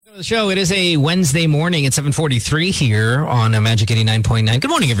The show. It is a Wednesday morning at 7:43 here on Magic 89.9. Good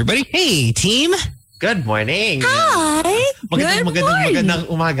morning, everybody. Hey, team. Good morning. Hi. Magandang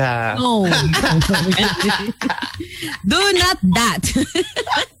umaga. Oh. Do not that.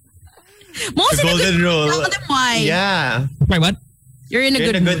 Most The golden rule. Tell them why. Yeah. Wait, what? You're in a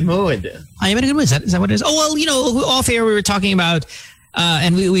good mood. I'm in a good mood. Is that what it is? Oh, well, off air we were talking about,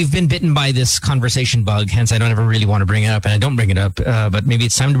 and we've been bitten by this conversation bug, hence I don't ever really want to bring it up, and I don't bring it up, but maybe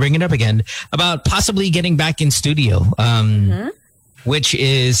it's time to bring it up again, about possibly getting back in studio, which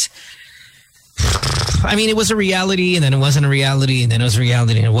is... I mean, it was a reality, and then it wasn't a reality, and then it was a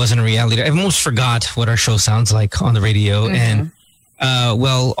reality, and it wasn't a reality. I almost forgot what our show sounds like on the radio. And,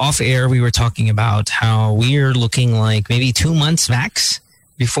 off air, we were talking about how we are looking like maybe 2 months max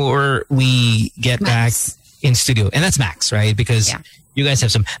before we get back in studio. And that's max, right? Because you guys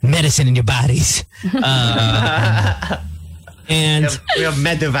have some medicine in your bodies. And we have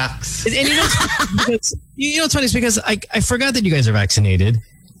Medivax. And what's funny is because I forgot that you guys are vaccinated.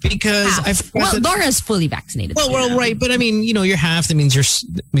 Because Dora's fully vaccinated. Well, right, but I mean, you're half. That means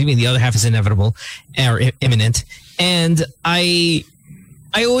the other half is inevitable or imminent. And I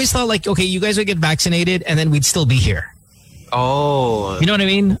always thought like, okay, you guys would get vaccinated, and then we'd still be here. Oh, you know what I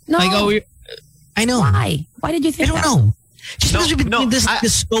mean? No, like, I know. Why? Why did you think? I don't know. Just because we've been doing this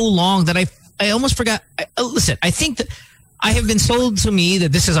so long that I almost forgot. Listen, I think that I have been sold to me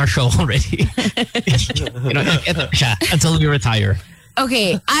that this is our show already. Until we retire.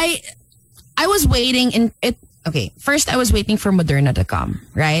 Okay, I was waiting first I was waiting for Moderna to come,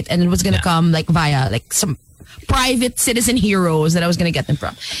 right? And it was going to come like via like some private citizen heroes that I was going to get them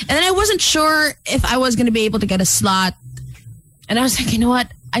from. And then I wasn't sure if I was going to be able to get a slot. And I was like, you know what?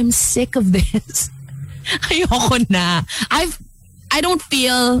 I'm sick of this. Ayoko na. I don't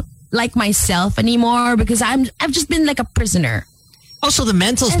feel like myself anymore because I've just been like a prisoner. Also, the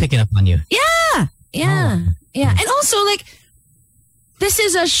mental's picking up on you. Yeah. And also like, this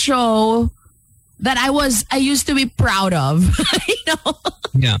is a show that I used to be proud of,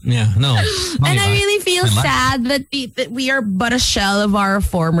 Yeah, no. And I really feel sad that we are but a shell of our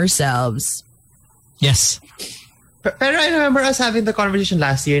former selves. Yes. Pero I remember us having the conversation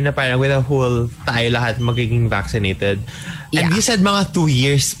last year na parang with a whole tayo lahat magiging vaccinated. And you said mga 2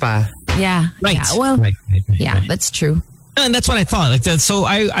 years pa. Yeah. Right. Yeah, well, right. That's true. And that's what I thought. Like that. So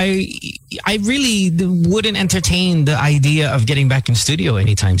I really wouldn't entertain the idea of getting back in studio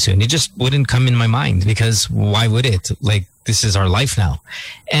anytime soon. It just wouldn't come in my mind because why would it? Like, this is our life now.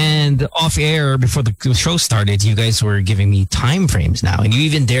 And off air before the show started, you guys were giving me time frames now, and you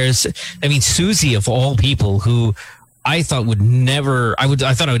even Susie of all people who I thought would never. I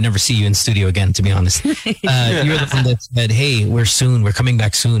thought I would never see you in studio again. To be honest, you're the one that said, "Hey, we're coming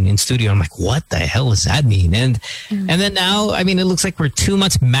back soon in studio." I'm like, "What the hell does that mean?" And then now, I mean, it looks like we're 2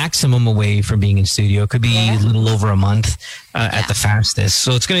 months maximum away from being in studio. It could be a little over a month at the fastest.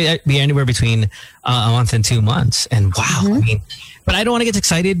 So it's going to be anywhere between a month and 2 months. And wow, I mean. But I don't want to get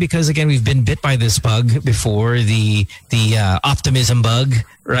excited because, again, we've been bit by this bug before, the optimism bug,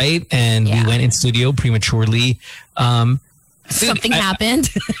 right? And we went in studio prematurely. Something happened.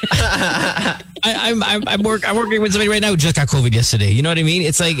 I'm working with somebody right now who just got COVID yesterday. You know what I mean?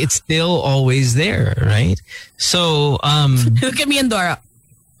 It's like it's still always there, right? So look at me and Dora.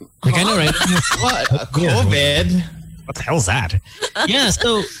 Like I know, right? What? COVID? What the hell's that? Yeah,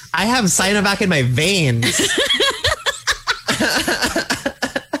 so I have Sinovac in my veins.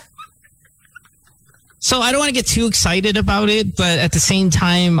 So I don't want to get too excited about it, but at the same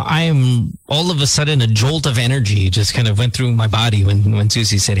time, I'm all of a sudden a jolt of energy just kind of went through my body when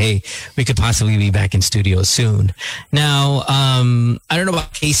Susie said, "Hey, we could possibly be back in studio soon." Now, I don't know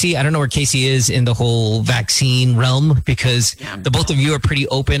about Casey. I don't know where Casey is in the whole vaccine realm because the both of you are pretty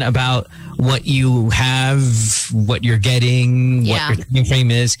open about what you have, what you're getting, what your time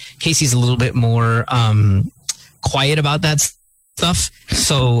frame is. Casey's a little bit more quiet about that stuff,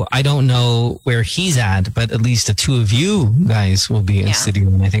 so I don't know where he's at, but at least the two of you guys will be in studio,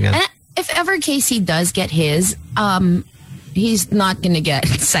 and I think that's... If ever Casey does get his, he's not going to get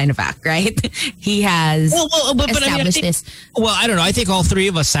Sinovac, right? He has established this. Well, I don't know. I think all three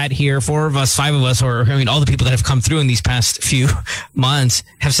of us sat here, 4 of us, 5 of us, or I mean, all the people that have come through in these past few months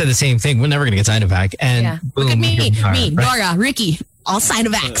have said the same thing. We're never going to get Sinovac, and boom, look at me, right? Dora, Ricky, all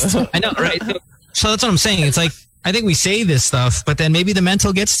Sinovacs. I know, right? So that's what I'm saying. It's like, I think we say this stuff, but then maybe the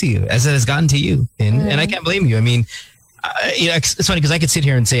mental gets to you as it has gotten to you. And I can't blame you. I mean, it's funny because I could sit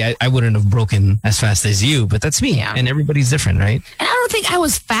here and say I wouldn't have broken as fast as you, but that's me. And everybody's different, right? And I don't think I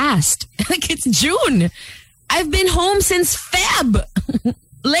was fast. Like, it's June. I've been home since Feb.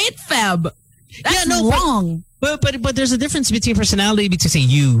 Late Feb. That's wrong. But there's a difference between personality between say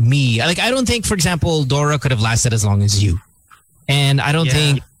you, me. Like I don't think, for example, Dora could have lasted as long as you, and I don't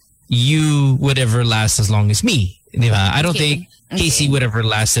think you would ever last as long as me. Diba? I don't think Casey would ever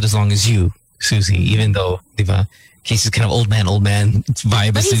lasted as long as you, Susie. Even though diba, Casey's kind of old man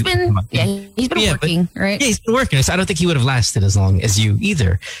vibe. But he's been working, right? Yeah, he's been working. So I don't think he would have lasted as long as you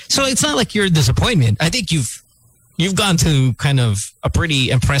either. So it's not like you're a disappointment. I think you've gone to kind of a pretty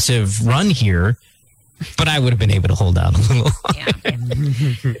impressive run here. But I would have been able to hold out a little.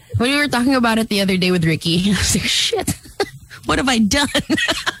 When we were talking about it the other day with Ricky, I was like, shit, what have I done?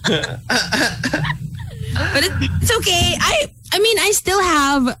 But it's okay. I mean, I still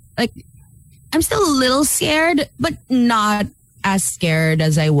have, like, I'm still a little scared, but not as scared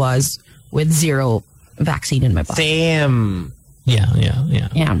as I was with 0 vaccine in my body. Same. Yeah.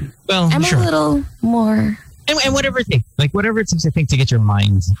 Well, I'm a little more. And whatever it takes. Like, whatever it takes, I think, to get your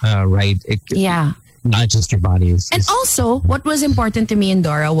mind right. Not just your body. And also, what was important to me and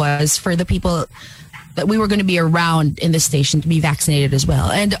Dora was for the people that we were going to be around in the station to be vaccinated as well.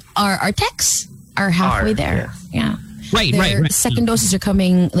 And our techs are halfway there. Yeah. Right. Second doses are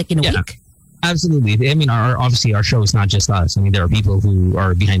coming like in a week. Absolutely. I mean, obviously our show is not just us. I mean, there are people who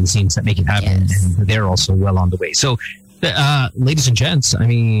are behind the scenes that make it happen, and they're also well on the way. So, ladies and gents, I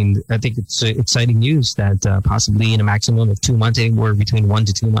mean, I think it's exciting news that possibly in a maximum of 2 months, anywhere between 1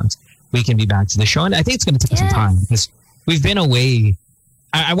 to 2 months, we can be back to the show. And I think it's going to take some time because we've been away.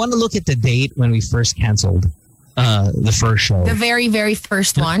 I want to look at the date when we first canceled the first show. The very, very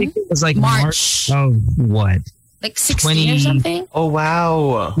first one. I think it was like March. Oh, what? Like 16 or something? Oh,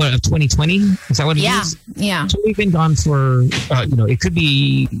 wow. What, of 2020? Is that what it is? Yeah. So we've been gone for, it could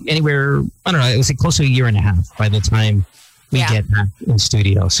be anywhere, I don't know, it was like close to a year and a half by the time we get back in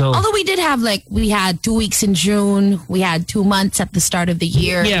studio. So, although we did have we had 2 weeks in June, we had 2 months at the start of the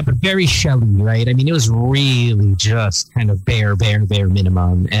year. Yeah, but very shelly, right? I mean, it was really just kind of bare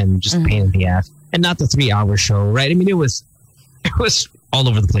minimum and just a pain in the ass. And not the 3-hour show, right? I mean, it was all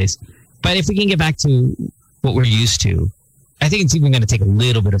over the place. But if we can get back to what we're used to, I think it's even going to take a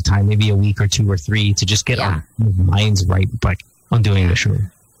little bit of time, maybe a week or 2 or 3 to just get our minds right back on doing the show.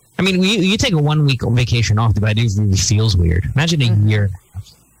 I mean, you take a 1 week vacation off, but it really feels weird. Imagine a year.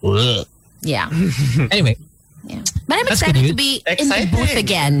 Ugh. Yeah. Anyway. Yeah. But I'm excited to be in the booth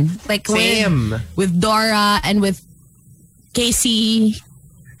again. Like with Dora and with Casey.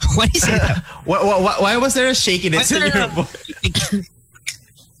 Why do you say that? Why was there a shakiness in your voice?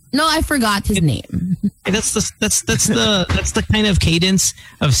 No, I forgot his name. That's the kind of cadence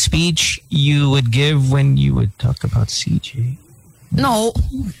of speech you would give when you would talk about CJ. No.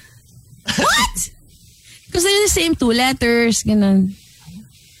 What? Because they're the same 2 letters. Ganun.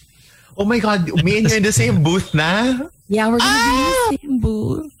 Oh my God. Me and you in the same booth na? Yeah, we're going to be in the same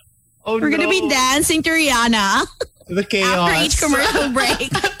booth. Oh, we're going to be dancing to Rihanna. The chaos. After each commercial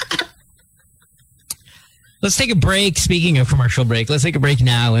break. Let's take a break. Speaking of commercial break, let's take a break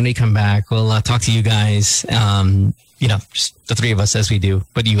now. When we come back, we'll talk to you guys. Just the 3 of us as we do.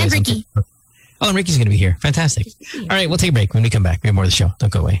 But you guys. And Ricky. Oh, and Ricky's going to be here. Fantastic. All right, we'll take a break. When we come back, we have more of the show.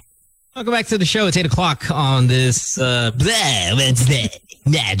 Don't go away. Welcome back to the show. It's 8 o'clock on this Wednesday.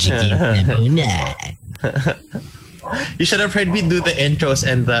 Magic. You should have heard me do the intros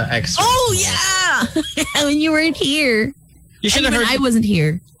and the extras. Oh, yeah. When you weren't here. You should have heard. I wasn't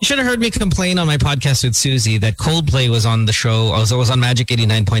here. You should have heard me complain on my podcast with Susie that Coldplay was on the show. I was on Magic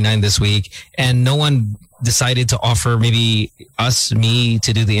 89.9 this week, and no one decided to offer me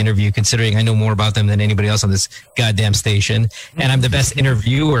to do the interview, considering I know more about them than anybody else on this goddamn station. And I'm the best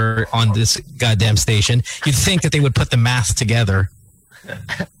interviewer on this goddamn station. You'd think that they would put the math together,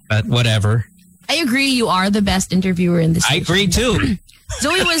 but whatever. I agree. You are the best interviewer in this station. I agree too.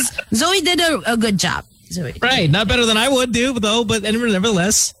 Zoe did a good job. Right. Not better than I would do, though, but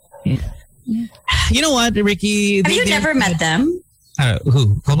nevertheless. Yeah. You know what, Ricky? Have you never met them?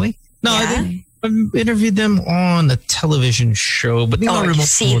 Who? Coldplay? No, Yeah. I've interviewed them on a television show, but you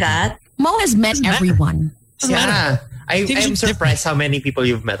see that? Mo has met everyone. Yeah. I'm surprised how many people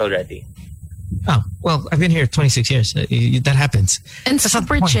you've met already. Oh, well, I've been here 26 years. That happens. And that's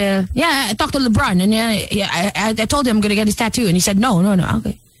super chill. Yeah, I talked to LeBron, and I told him I'm going to get his tattoo, and he said, no.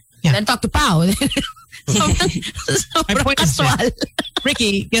 Okay. Yeah. Then I talked to Pao. My point is that,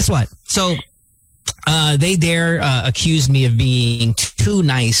 Ricky, guess what? So they dare accuse me of being too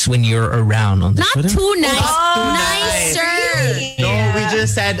nice when you're around on the Not too nice. Nicer. No, we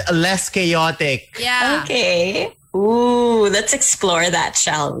just said less chaotic. Yeah. Okay. Ooh, let's explore that,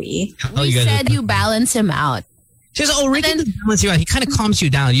 shall we? We said you balance him out. She says, Ricky doesn't balance you out. He kind of calms you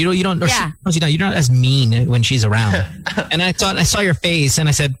down. You don't, or she calms you down. You're not as mean when she's around. And I thought, I saw your face and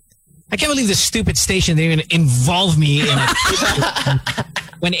I said, I can't believe this stupid station didn't even involve me in it.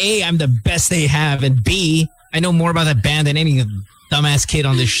 When A, I'm the best they have, and B, I know more about that band than any dumbass kid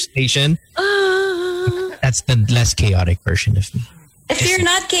on this station. That's the less chaotic version of me. If you're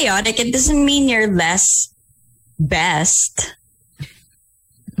not chaotic, it doesn't mean you're less best.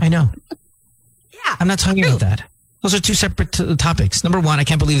 I know. Yeah. I'm not talking about that. Those are two separate topics. Number one, I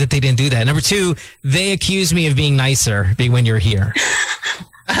can't believe that they didn't do that. Number two, they accuse me of being nicer when you're here.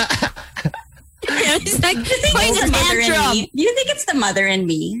 It's like playing It's a the mother in tantrum. me. Do you think it's the mother in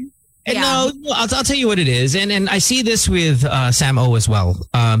me? And Yeah. no, I'll tell you what it is. And I see this with Sam O as well,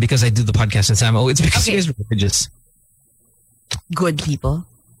 because I do the podcast with Sam O. It's because you guys are religious. Good people.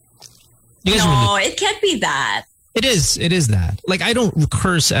 You guys are No, religious. it can't be that. It is that. Like, I don't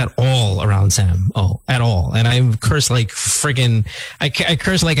curse at all around Sam. Oh, at all. And I curse like friggin', I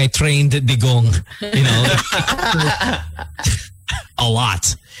curse like I trained Digong, you know, a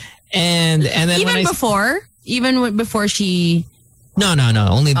lot. And then Even before she. No.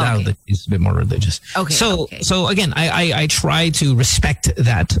 Only now Okay. that she's a bit more religious. Okay. So okay. so again, I try to respect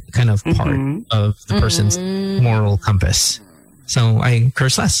that kind of part of the person's moral compass. So I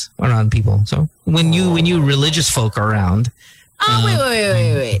curse less around people. So when you religious folk are around, Oh,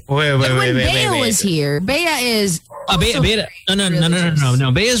 wait. Wait, But when Bea was here, Bea is. Bea,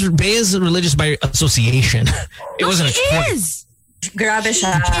 no. Bea's religious by association. It wasn't a She choice. is. Grabe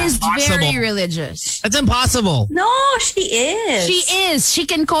siya. She is Impossible. very religious. That's impossible. No, she is. She is. She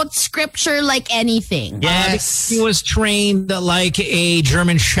can quote scripture like anything. Yeah, because he was trained like a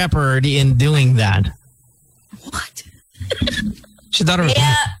German shepherd in doing that. What? She thought it was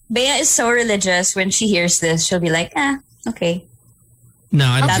Bea is so religious. When she hears this, she'll be like, okay. no, I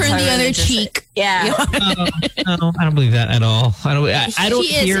I'll don't. That's turn how the other religious cheek. Yeah. No, I don't believe that at all. I don't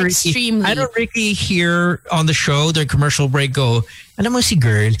She is hear extremely- I don't really hear on the show during commercial break go, alam mo si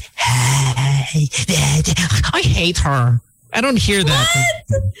girl, hi, I hate her. I don't hear that.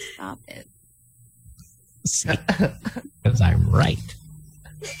 Stop it. Because I'm right.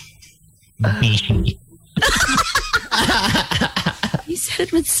 Bitchy. You said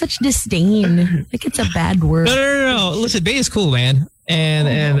it with such disdain. Like it's a bad word. No. Listen, Bea is cool, man.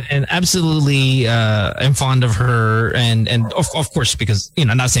 And absolutely I'm fond of her and of course because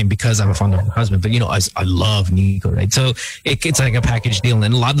I'm not saying because I'm fond of her husband, but I love Nico, right? So it's like a package deal,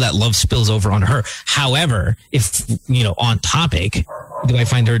 and a lot of that love spills over onto her. However, if on topic, do I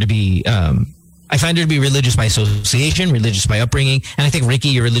find her to be I find her to be religious by association, religious by upbringing, and I think Ricky,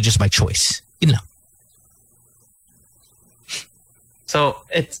 you're religious by choice. So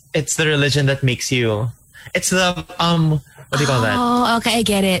it's the religion that makes you. It's the what do you call that? Oh, okay, I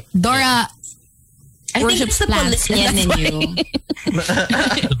get it. Dora. I think worships it's the plants, Polynesian that's in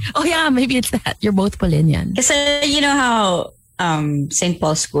why. you. Oh yeah, maybe it's that. You're both Polynesian. Because you know how St.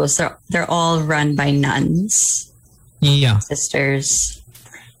 Paul's schools, they're all run by nuns, Yeah. sisters.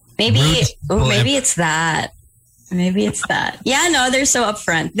 Maybe Roots. maybe it's that. Maybe it's that. Yeah, no, they're so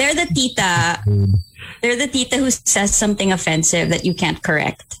upfront. They're the tita. They're the tita who says something offensive that you can't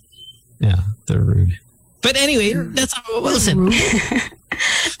correct. Yeah, they're rude. But anyway, that's listen.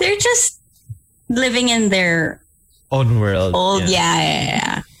 They're just living in their Own world. old,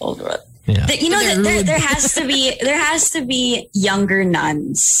 old world. Yeah. There has to be younger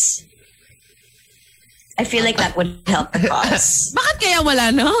nuns. I feel like that would help the cause. Bakit kaya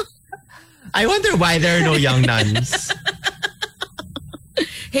wala, no? I wonder why there are no young nuns.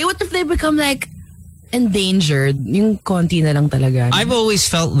 Hey, what if they become like endangered? Yung konti na lang talaga. I've always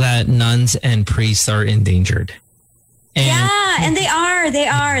felt that nuns and priests are endangered. And Yeah, and they are.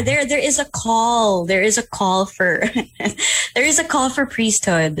 There is a call. There is a call for there is a call for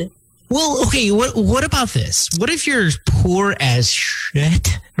priesthood. well, okay, what about this? What if you're poor as shit,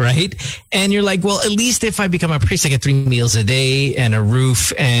 right? And you're like, well, at least if I become a priest, I get 3 meals a day and a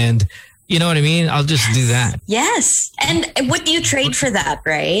roof, and you know what I mean? I'll just do that. Yes. And what do you trade for that,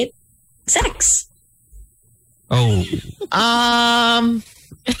 right? Sex. Oh,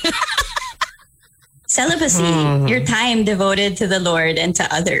 Celibacy. Your time devoted to the Lord and to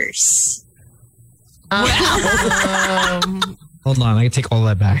others. hold on, I can take all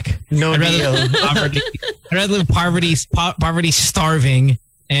that back. No I'd rather deal. live poverty. I'd rather live poverty starving,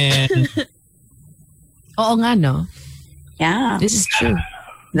 and Oo nga, no? Yeah. This is true.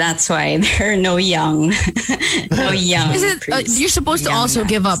 That's why there are no young Is it, priests. you're supposed to Young also nuns.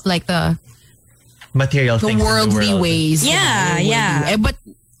 give up like the Material things. in the worldly world. ways. Yeah, yeah. But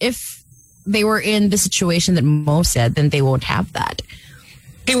if they were in the situation that Mo said, then they won't have that.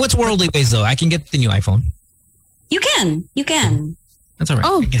 okay, what's worldly ways though? I can get the new iPhone. You can. That's all right.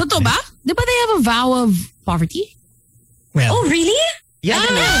 Oh, I get totoo it. ba? Di ba they have a vow of poverty? Well, Oh, really? Yeah.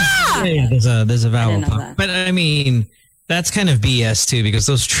 Yeah, there's a I vowel didn't know pop. that. But I mean, that's kind of BS too because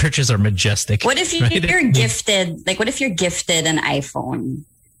those churches are majestic. What if you're gifted? Like, what if you're gifted an iPhone?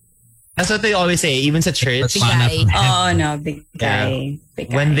 That's what they always say, even sa church. Big guy. Oh no, big guy. Big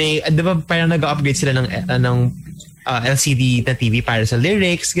guy. When they, di ba parang nag-upgrade sila ng LCD na TV para sa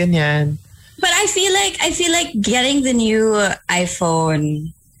lyrics, ganyan. But I feel like getting the new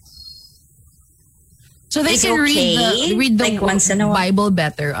iPhone. So they It's can okay, read the like, once in a while. Bible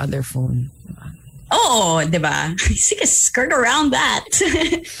better on their phone. Oh, diba? You can skirt around that.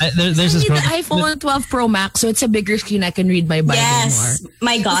 There's I this need girl, the iPhone 12 Pro Max, so it's a bigger screen. I can read my Bible Yes, more.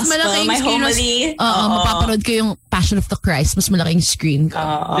 my Mas gospel, malaking my screen, homily. mapapanood ko yung Passion of the Christ. Mas malaking screen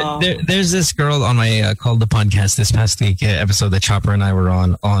ko. there's this girl on my called the podcast this past week episode that Chopper and I were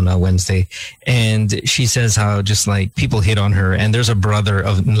on Wednesday, and she says how just like people hit on her, and there's a brother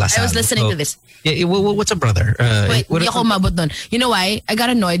of Lasal. I was listening to this. Yeah, what's a brother? Wait, what- hindi ako umabot dun. You know why? I got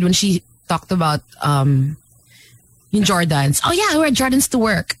annoyed when she talked about yung Jordans. Oh yeah, I wear Jordans to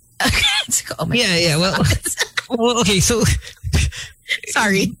work. Oh my yeah. Well, okay. So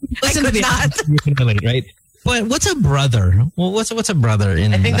sorry. listen I to could the not. you can relate, right? But what's a brother? Well, what's a brother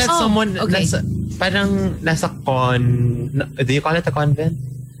in? I think that's Oh, someone okay. parang nasa do you call it a convent?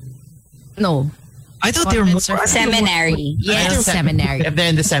 No. I thought they were more Seminary. Yes, seminary. If they're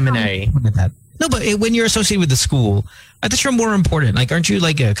in the seminary. No, but when you're associated with the school, I thought you're more important. Like, aren't you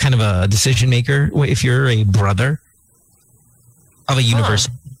like a kind of a decision maker if you're a brother of a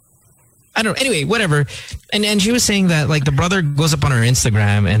university? I don't know. Anyway, whatever. And she was saying that like the brother goes up on her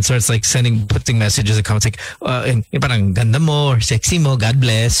Instagram and starts like putting messages and comments like, parang ganda mo or sexy mo, God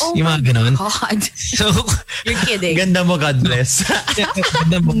bless. Oh Yung my mga ganun. God. So, You're kidding. Ganda mo, God bless.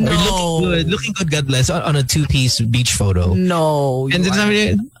 ganda mo. No. Looking good, God bless, on a two-piece beach photo. No. And then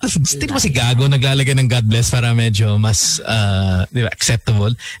sabi niya, tingnan mo si Gago naglalagay ng God bless para medyo mas di ba,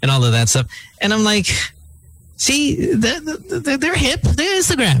 acceptable and all of that stuff. And I'm like, see, they're hip. They're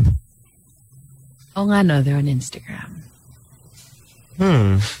Instagram. Oh nga no, they're on Instagram.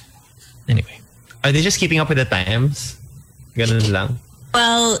 Anyway. Are they just keeping up with the times? Ganun lang.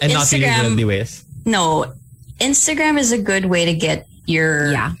 Well, And not in Instagram. worldly ways. No, Instagram is a good way to get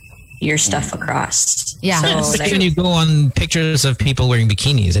your Yeah. stuff across. Yeah. So, Especially like, when you go on pictures of people wearing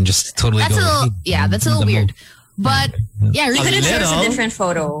bikinis and just totally That's go. a little, yeah, that's a little weird. But yeah, you could have chose a little. different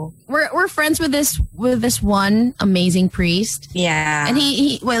photo. we're friends with this one amazing priest. Yeah. And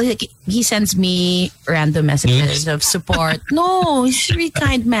he sends me random messages of support. No, he's a really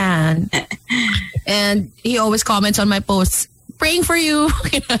kind man. And he always comments on my posts, praying for you.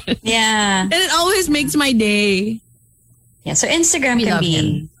 Yeah. And it always makes my day. Yeah. So Instagram We can love be,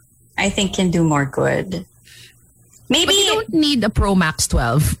 him. I think, can do more good. Maybe. But you don't need a Pro Max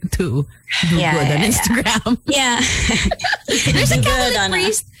 12 to do Yeah, good on yeah, Instagram. Yeah. There's a Good Catholic on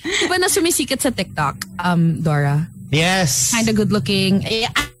priest. Diba na sumisikat sa TikTok? Dora. Yes. Kind of good looking.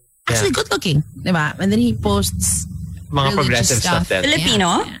 Actually good looking. Diba? And then he posts Mga religious progressive stuff then.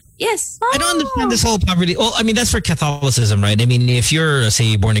 Filipino? Yeah. Yes. I don't understand this whole poverty. Well, I mean, that's for Catholicism, right? I mean, if you're,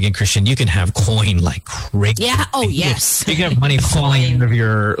 say, born again Christian, you can have coin like crazy. Yeah. Oh, yes. You can have money falling out of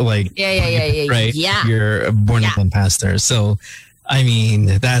your, like, Yeah. right? Yeah. You're a born again pastor. So, I mean,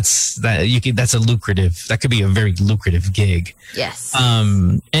 that's a lucrative, that could be a very lucrative gig. Yes.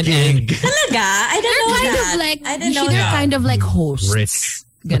 And Talaga? I They're don't know kind that. of like, I didn't know they're that. kind of like hosts. Rich.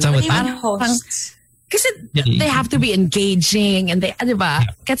 Ganun. What's up with Even that? hosts. Kasi they have to be engaging and they, diba?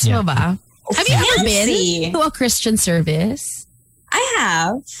 Gets mo ba? Have you ever Fancy. been to a Christian service? I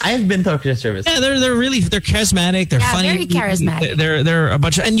have. I've been to a Christian service. Yeah, they're charismatic. They're Yeah, funny. very charismatic. They're a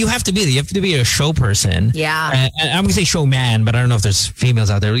bunch of, and you have to be a show person. Yeah. And I'm gonna say showman, but I don't know if there's females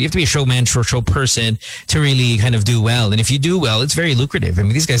out there. You have to be a showman, show person to really kind of do well. And if you do well, it's very lucrative. I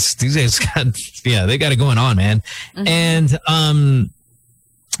mean, these guys got, yeah, they got it going on, man. Mm-hmm. And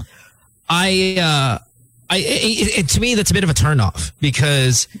to me, that's a bit of a turnoff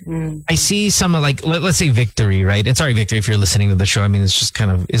because I see some of like, let's say Victory, right? And sorry, Victory, if you're listening to the show, I mean, it's just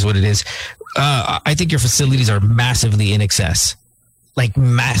kind of is what it is. I think your facilities are massively in excess, like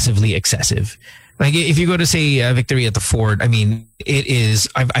massively excessive. Like if you go to say Victory at the Fort, I mean, it is,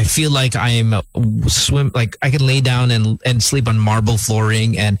 I feel like I'm like I can lay down and sleep on marble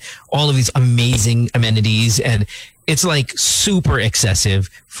flooring and all of these amazing amenities. And it's like super excessive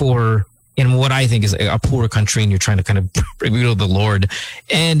for, in what I think is a poor country, and you're trying to kind of reveal the Lord,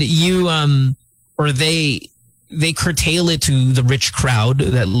 and you or they curtail it to the rich crowd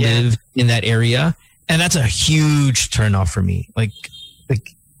that live in that area, and that's a huge turnoff for me. Like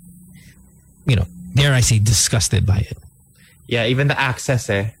you know, dare I say, disgusted by it. Yeah, even the access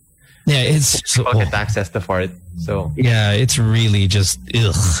Yeah, it's people get access to Fort. So yeah, it's really just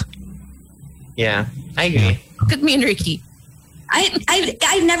ugh. Yeah, I agree. Look at me and Ricky.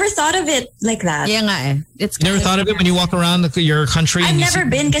 I've never thought of it like that. Yeah nga eh. It's You never thought of it when you walk around your country? I've never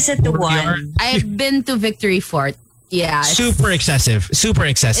been kasi to one. I've been to Victory Fort. Yeah. Super excessive. Super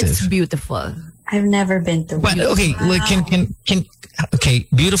excessive. It's beautiful. I've never been to one. But okay, like can okay,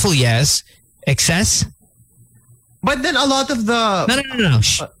 beautiful, yes. Excess? But then a lot of the No.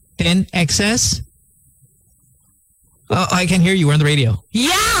 Then excess? Oh, I can hear you. We're on the radio.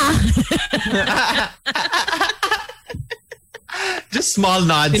 Yeah. just small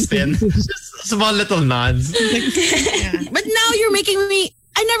nods, Finn. Just small little nods. But now you're making me.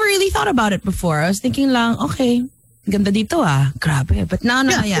 I never really thought about it before. I was thinking lang, okay, ganda dito ah. Grabe. But now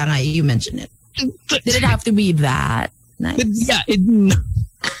yeah, nga, you mentioned it. Did it have to be that nice? Yeah.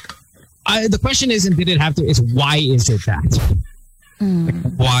 The question isn't did it have to, it's why is it that?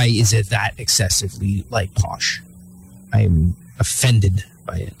 Why is it that excessively like posh? I'm offended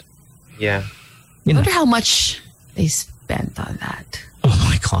by it. Yeah. I wonder how much they spent on that. Oh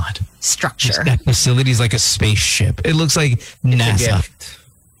my God. Structure. That facility is like a spaceship. It looks like NASA.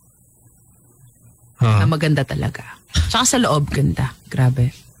 Na maganda talaga. Tsaka sa loob, ganda.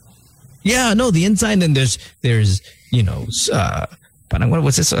 Grabe. Yeah, no, the inside, then there's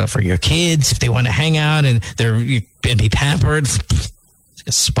what's this for your kids if they want to hang out and and be pampered. It's like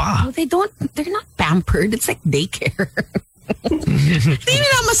a spa. No, they're not pampered. It's like daycare. Hindi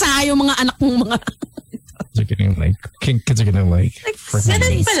nila masaya yung mga anak mong mga... Kids are getting like Ganun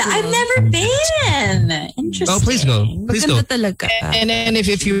pala. I've never been. Interesting. Oh, please go. Please go. Talaga. And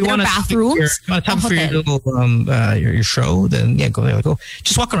if you want to bathrooms, for your little your show, then yeah, go there. Go.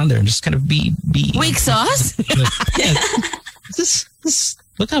 Just walk around there and just kind of be. Wake sauce. Yeah. This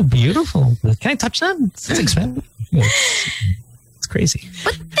look how beautiful. Can I touch that? It's expensive. Yeah, it's crazy.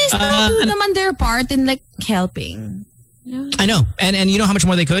 But they still do naman their part in like helping. Yeah. I know, and you know how much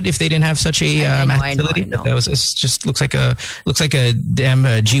more they could if they didn't have such a mass facility. That was it just looks like a damn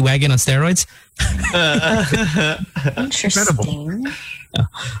G-Wagon on steroids. Interesting.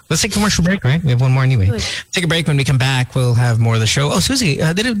 Let's take a commercial break, right? We have one more anyway. Good. Take a break. When we come back, we'll have more of the show. Oh, Susie,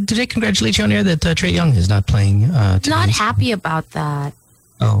 did I congratulate you on air that Trae Young is not playing? Not happy about that.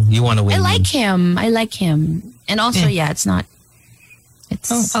 Oh, you want to win? I like him, and also, yeah, it's not. It's.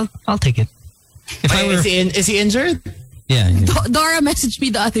 Oh, I'll take it. Is he injured? Yeah. Dora messaged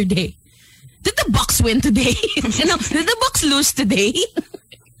me the other day. Did the Bucks win today? Did the Bucks lose today?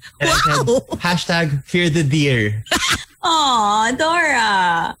 Wow. Hashtag fear the deer. Aw,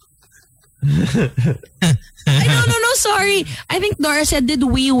 Dora. No, sorry. I think Dora said, did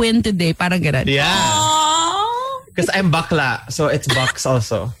we win today? Parang ganun. Yeah. Because I'm bakla, so it's Bucks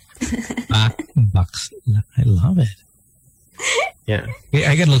also. Bucks. I love it. Yeah.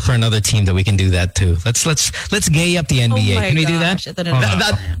 I gotta look for another team that we can do that too. Let's gay up the NBA. Can we do that?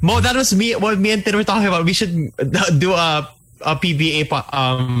 That was me. What me and Tin were talking about. We should do a PBA we're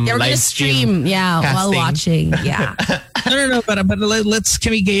live gonna stream. Yeah, casting. while watching. Yeah. No. But let's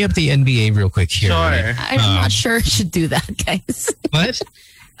can we gay up the NBA real quick here? Sure. I'm not sure I should do that, guys. What?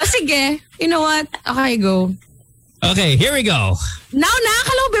 Sige. You know what? Okay, go. Okay, here we go. Now,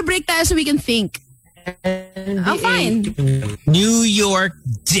 nakakalaw break tayo so we can think. I'm fine. New York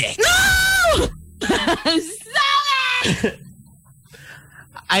Dick. No! Stop it!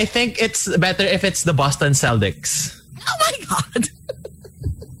 I think it's better if it's the Boston Celtics. Oh my God.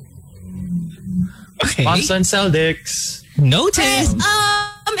 Okay. Boston Celtics. Noted.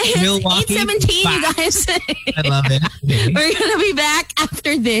 Milwaukee. 8:17, you guys. I love it. We're going to be back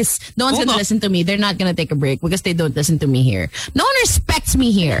after this. No one's going to listen to me. They're not going to take a break because they don't listen to me here. No one respects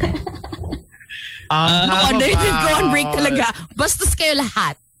me here. They did go on break talaga. Bastos kayo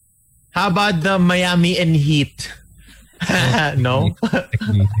lahat. How about the Miami and Heat? No?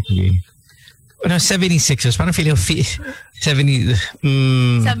 No, 76ers. Parang feeling 70...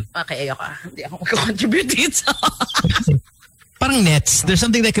 Okay, ayoko. Hindi ako mag-contribute dito. Parang Nets. There's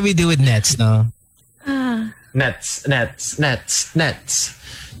something that can we do with Nets, no? Nets. I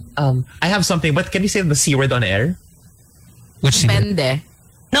have something, but can you say the C word on air? Which C word? Depende.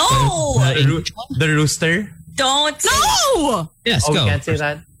 No! The rooster? Don't say No! Yes, go. go. We can't say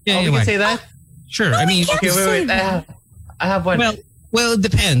that? Yeah, we can say that? Sure. No, I mean... Okay, wait. I have one. Well, it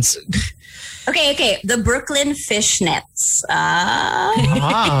depends. Okay. The Brooklyn Fishnets.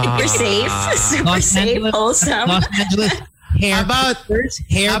 Super safe. Super safe. Wholesome. Los Angeles. How about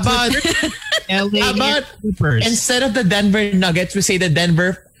LA Clippers. Instead of the Denver Nuggets, we say the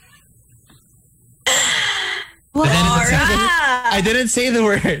Denver... What? I didn't say the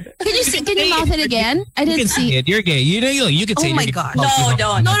word. Can Can you see? Can you mouth it again? I You didn't can see. say it. You're gay. You can say Oh it. my You're gay. God. No,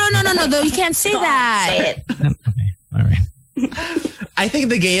 don't. No. Though you can't say that. Say it. Okay. All right. I think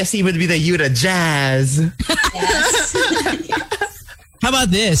the gayest team would be the Utah Jazz. Yes. How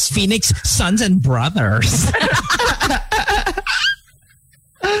about this? Phoenix Sons and Brothers.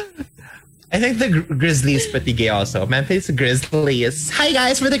 I think the Grizzlies pretty gay also. Memphis Grizzlies. Hi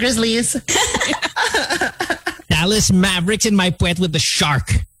guys, we're the Grizzlies. Dallas Mavericks in my puwet with the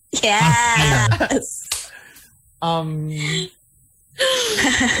shark. Yes.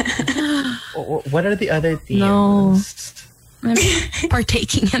 What are the other teams? No. I'm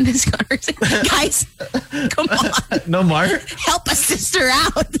partaking in this conversation. Guys, come on. No more? Help a sister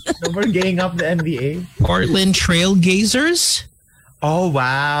out. No more gaying up the NBA? Portland Trailgazers. Oh,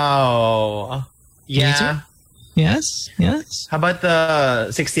 wow. Yeah. Yes. How about the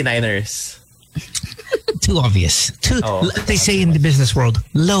 69ers? Too obvious. Oh. They say in the business world,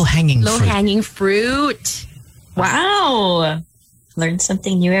 low-hanging fruit. Low-hanging fruit. Wow. Learn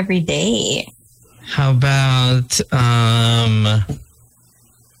something new every day. How about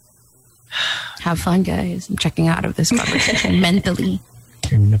Have fun, guys. I'm checking out of this conversation mentally.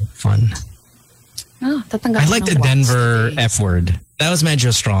 you're no fun. Oh, I like the Denver F word. That was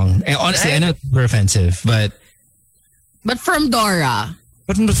Metro strong. And honestly, I know it's super offensive, but from Dora.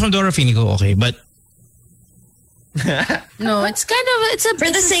 from Dora Finico, okay. But No, it's a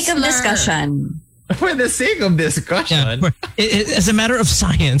For the sake of discussion. For the sake of discussion. as a matter of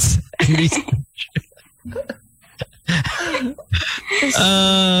science.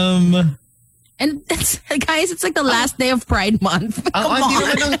 And guys, it's like the last day of Pride Month. Ang Come onti on.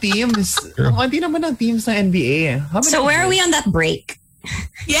 naman ng teams. Ang onti naman ng teams ng NBA. So where are we on that break?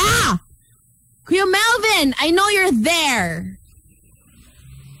 Yeah. Kuya Melvin, I know you're there.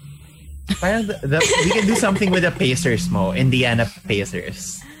 Parang we can do something with the Pacers, Mo. Indiana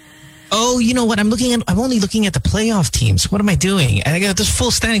Pacers. Oh, you know what? I'm only looking at the playoff teams. What am I doing? I got this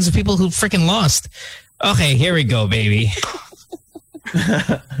full standings of people who freaking lost. Okay, here we go, baby.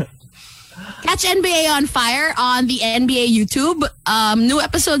 Catch NBA on Fire on the NBA YouTube. New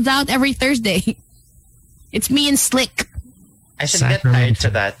episodes out every Thursday. It's me and Slick. I should get hired for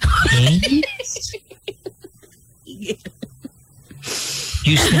that.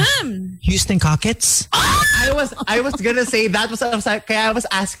 Houston Cockets. I was gonna say that kaya I was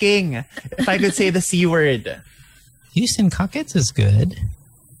asking if I could say the C word. Houston Cockets is good.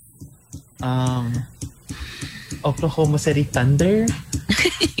 Oklahoma City Thunder.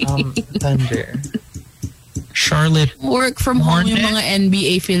 Thunder. Charlotte. Work from home yung mga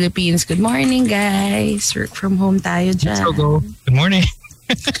NBA Philippines. Good morning, guys. Work from home tayo dyan. Let's go. Good morning.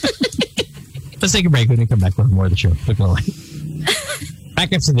 Let's take a break. When we come back, we'll have more of the show. Look away.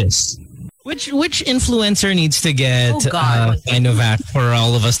 Back after this. Which influencer needs to get Sinovac for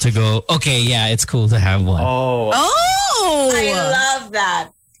all of us to go, okay, yeah, it's cool to have one? Oh! I love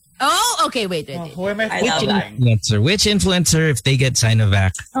that. Oh, okay, wait. Who am I influencer? Which influencer, if they get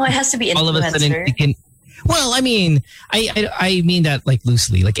Sinovac, Oh, it has to be influencer. all of a sudden we can... Well, I mean, I mean that like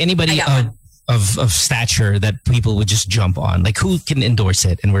loosely. Like anybody of stature that people would just jump on. Like who can endorse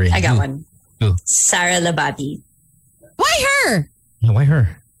it? And we're in. I got one. Who? Sarah Labati. Why her? Yeah, why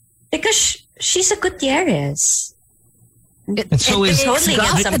her? Because she's a Gutierrez. And so it is totally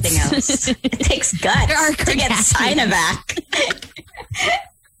guts. gets something else. It takes guts There are to get Sinovac.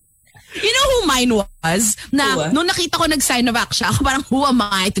 You know who mine was? Na, Who? nung nakita ko nag-Sinovac siya, ako parang, who am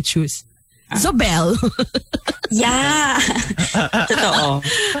I to choose? Zobel. Yeah. Totoo.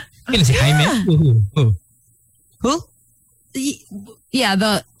 Can si Jaime? Who?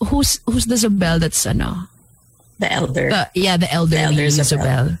 Yeah, who's the Zobel that's ano? The elder. The elderly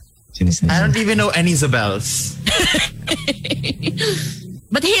Zobel. Zobel. I don't even know any Isabels.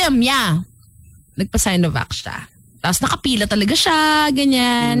 But him, yeah. Nagpa-Sinovac siya. Tapos nakapila talaga siya,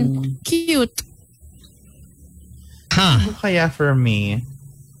 ganyan. Cute. Huh. Who kaya for me?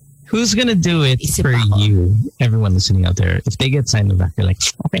 Who's gonna do it Isip for ako. you? Everyone listening out there. If they get Sinovac, they're like,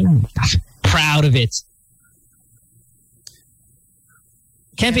 okay lang. Proud of it.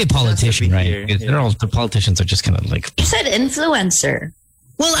 Can't be a politician, right? Because they're all, the politicians are just kind of like... You said influencer.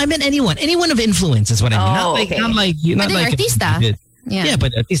 Well, I meant anyone. Anyone of influence is what I mean. Oh, Not like artista. Yeah,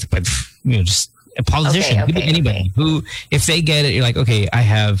 but just a politician. Okay, Could be anybody who, if they get it, you're like, okay, I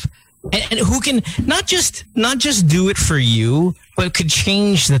have, and who can not just do it for you, but could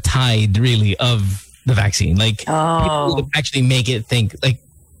change the tide really of the vaccine. Like people who actually make it think, like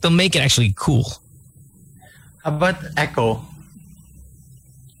they'll make it actually cool. How about Echo?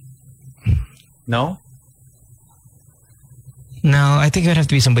 No? No, I think it would have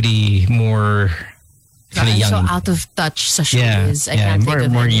to be somebody more kind of I'm young. so out of touch sa Yeah, showbiz. I yeah, can't more- think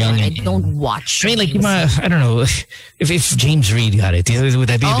of more anyone. young I and- don't watch. I mean, like, showbiz. I don't know if James Reid got it. Would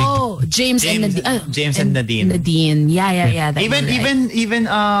that be a big? Oh, James and James- Nadine. James and Nadine. Nadine. Yeah. that Even you're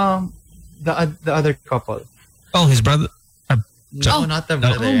right. the other couple. Oh, his brother. No, not the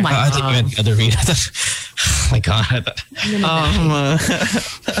brother. Oh my I think you meant the other Reid. Oh my God.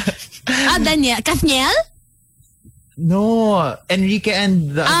 Daniel. Kathniel? No, Enrique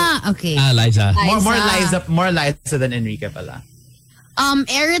and the Okay. Liza. more Liza than Enrique pala.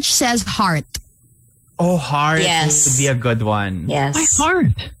 Erich says heart. Oh, Heart Yes. would be a good one. Yes. My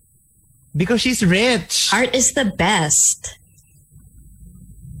heart. Because she's rich. Art is the best.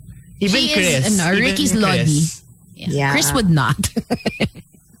 Even She Chris. is, no, even Ricky's Chris. Lodi. Yeah. Chris would not.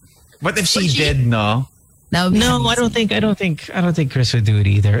 What if she did, no? That would be No, I amazing. don't think Chris would do it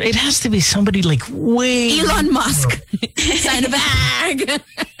either. It has to be somebody like way Elon Musk. Sign a bag.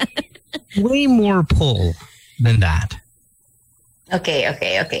 way more pull than that. Okay. Oh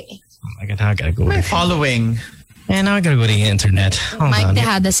my God, now I gotta go. My following. And now I gotta go to the internet. Hold Mike on.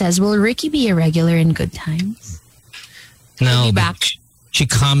 Tejada says, will Ricky be a regular in Good Times? No, be but back. she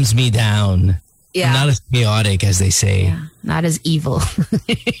calms me down. Yeah. I'm not as chaotic as they say. Yeah, not as evil.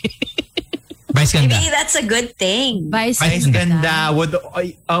 Vice ganda. Maybe that's a good thing. Vice Vice ganda.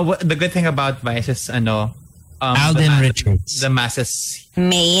 ganda. The good thing about Vice is Alden Richards. The masses.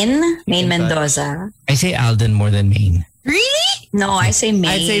 Maine Mendoza. I say Alden more than Maine. Really? No, I say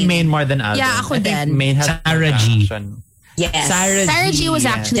Maine. I'd say Maine more than Alden. Yeah, ako I think din. Maine has Sarah G. traction. Yes. Sarah G was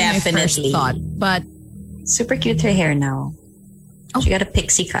actually my first Definitely. thought. But, Super cute her hair now. Oh. She got a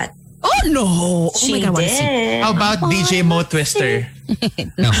pixie cut. oh no. Oh She my God, I wanna see. did. How about DJ Mo Twister?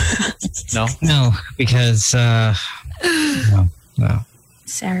 No, No? no, because no.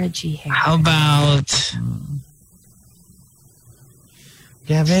 Sarah G. hair. How about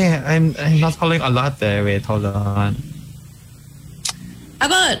Yeah, man. I'm not following a lot there. Wait, hold on. How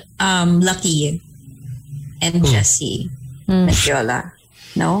about Lucky and Jessie Hmm. Medjola?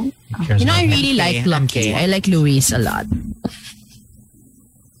 No? You know, I really like MK. Lucky. I like Luis a lot.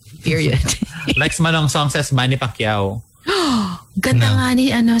 Period. Likes Manong song says Manny Pacquiao. Ganda No. nga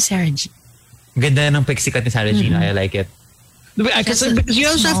ni Sarah G. Ganda ng pixie cut ni Sarah Gina. I like it. because Just a you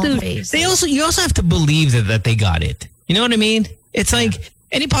also have small to face. you also have to believe that they got it. You know what I mean? It's like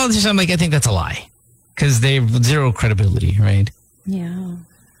any politician. I'm like, I think that's a lie because they have zero credibility, right? Yeah.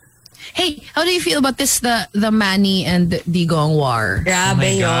 Hey, how do you feel about this, the Manny and Digong war?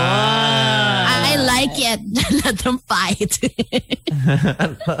 Grabe yun. I like it. Let them fight. The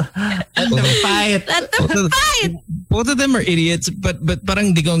fight. Let them fight. Both of them are idiots, but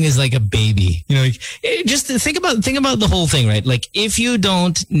parang Digong is like a baby. You know, like, just think about the whole thing, right? Like if you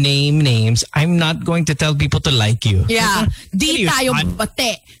don't name names, I'm not going to tell people to like you. Yeah. What Di are you, tayo five-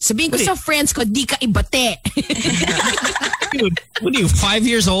 bate. Sabihin ko sa friends ko, di ka ibate. Dude, what are you, 5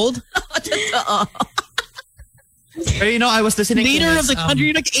 years old? Totoo. Or, you know, I was listening Leader to of the country,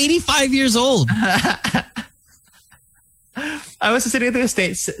 you're like 85 years old. I was listening to his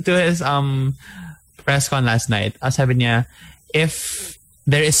press con last night. Sabi niya, if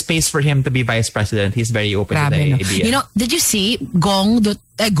there is space for him to be vice president, he's very open to Grabe, the no? idea. You know, did you see Go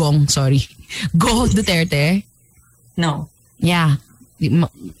Duterte? No. Yeah.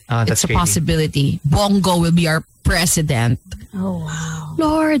 That's It's a crazy. possibility. Bongo will be our president. Oh, wow.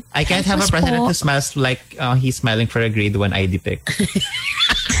 Lord. I can't have a help us president po. who smells like he's smiling for a grade 1 ID pick.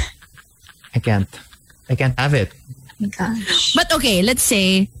 I can't have it. Oh my gosh. But okay, let's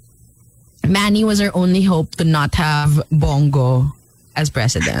say Manny was our only hope to not have Bongo as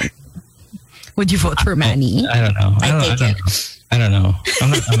president. Would you vote for Manny? I don't know. I take it. I don't know. I'm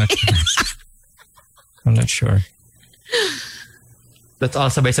not sure. I'm not sure. Let's all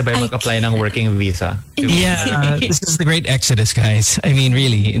sabay-sabay mag-apply ng working visa. Yeah, this is the great exodus, guys. I mean,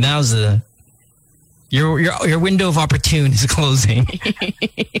 really, now's your window of opportune is closing.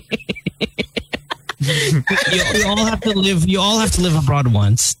 you all have to live. You all have to live abroad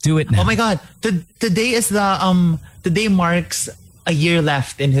once. Do it now. Oh my God! Today is today marks a year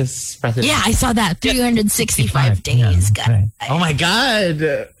left in his presidency. Yeah, I saw that. 365 days. Yeah, God. right. Oh my God!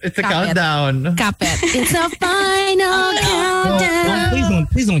 It's a Stop it. countdown. Cap it. It's a final countdown.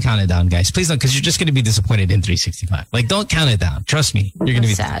 Please don't count it down, guys. Please don't, because you're just going to be disappointed in 365. Like, don't count it down. Trust me, you're going to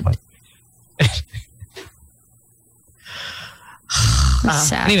be Sad. disappointed.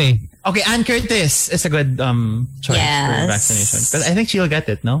 Sad. Anyway, Okay, Ann Curtis is a good choice Yes. for vaccination because I think she'll get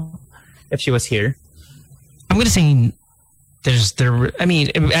it. No, if she was here. I'm going to say I mean,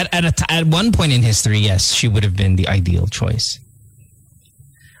 at one point in history, yes, she would have been the ideal choice.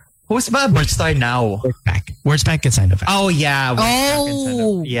 Who's ba birth star now? Words back gets signed up. Oh yeah.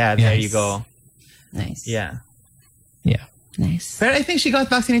 Oh. Yeah, there Yes. you go. Nice. Yeah. Yeah. Nice. But I think she got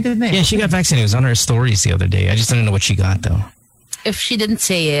vaccinated now. Yeah, she got vaccinated. It was on her stories the other day. I just didn't know what she got though. If she didn't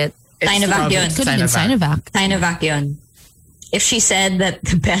say it, Sinovac yun. it could have been Sinovac. Sinovac yun. If she said that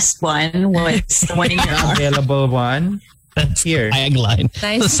the best one was the one in your arm. Available one. That's Here. tagline.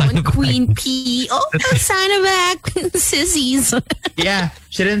 Nice The one, Sinovac. Queen P. Oh, Sinovac. Sissies. Yeah.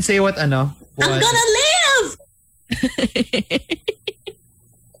 She didn't say what ano. I'm What. gonna live!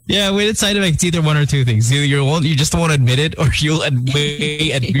 Yeah, when it's Sinovac, it's either one or two things. Either you just don't want to admit it, or you'll admit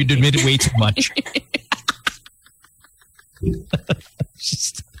it way too much.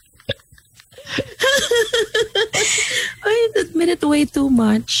 Just- I admit it way too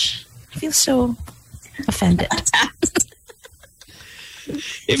much. I feel so offended.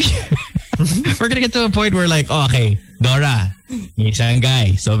 We're gonna get to a point where like, okay, Dora, isang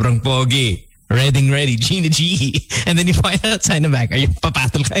guy, sobrang pogi, ready, Gina G. And then you find out Sinovac, are you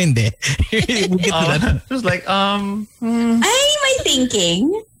papatol ka? Hindi. We'll get to that. It was like, Ay, may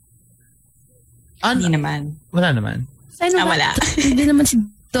thinking. Hindi ano? naman. Wala naman. Sinovac. Wala. Hindi naman si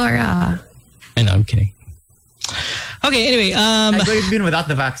Dora. I know, I'm kidding. Okay, anyway, I've always been without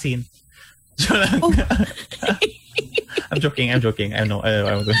the vaccine. So lang. I'm joking. I know.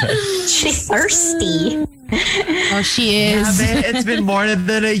 I'm She's thirsty. Oh, she is. it's been more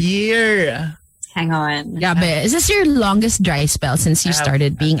than a year. Hang on. Grabe. Is this your longest dry spell since you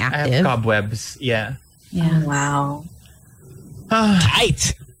started being I active? have cobwebs. Yeah. Yeah. Oh, wow.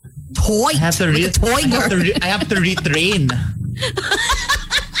 tight. Toy. I have to Like a toy girl. I have to retrain.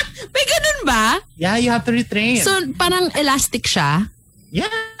 May ganun ba? Yeah, you have to retrain. So, parang elastic siya?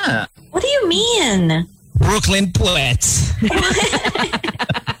 yeah. What do you mean? Brooklyn Poets.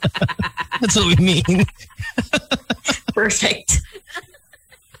 That's what we mean. Perfect.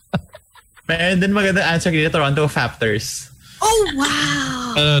 And then maganda answer dito, Toronto Raptors. Oh,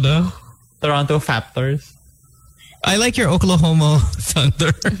 wow. I don't know. Toronto Raptors. I like your Oklahoma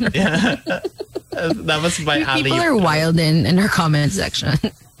Thunder. Yeah. That was my alley. People are wild in our comment section.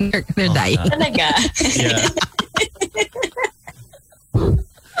 They're dying. Talaga. Yeah.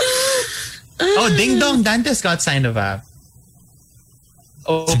 Oh, Ding Dong Dantes got Sinovac. a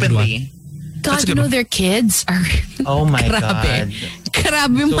good Openly. God, a you good know one. their kids are Oh my Grabe. God.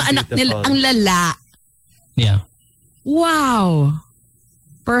 grabe yung So mga anak nila. beautiful. Ang lala. Yeah. Wow.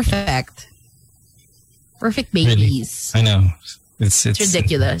 Perfect. Perfect babies. I know. It's It's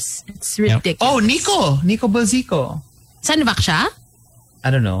ridiculous. It's ridiculous. Oh, Nico Balzico. Sinovac siya? I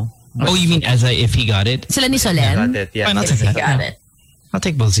don't know. Oh, you mean as if he got it? Sila ni I Solen? got it. Yeah. Why not If take you that? got it. I'll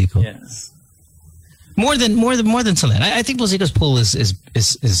take Balzico. Yeah. More than Solen. I think Balzico's pull is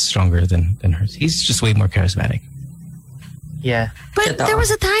stronger than hers. He's just way more charismatic. Yeah. But there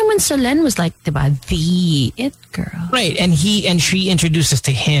was a time when Solen was like, diba, the it girl. Right, and she introduced us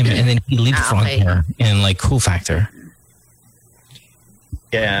to him, and then he leapfrogged okay. her in like Cool Factor.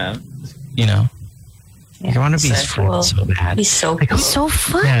 Yeah. You know, Yeah, I want to be his so friend cool. so bad. He's so Like, cool. He's so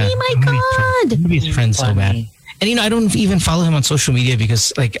funny, Yeah, my I wanna God. be his friend so bad. And you know, I don't even follow him on social media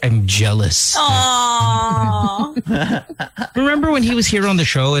because like I'm jealous. Aww. Remember when he was here on the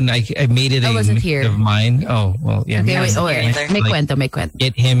show and I made it I a wasn't mission here. of mine? Oh, well, yeah. Okay, wait, Like, May kwento.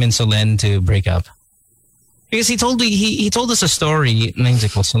 Get him and Solen to break up. Because he told us a story and he's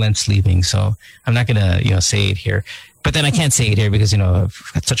like, well, Solen's sleeping, so I'm not gonna, say it here. But then I can't say it here because, I've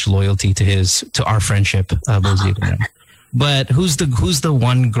got such loyalty to our friendship, Balzico. But who's the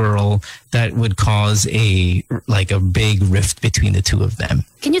one girl that would cause a big rift between the two of them?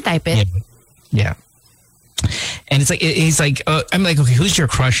 Can you type it? Yeah. And it's like, he's like, I'm like, okay, who's your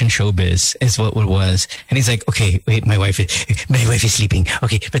crush in showbiz? Is what it was. And he's like, okay, wait, my wife is sleeping.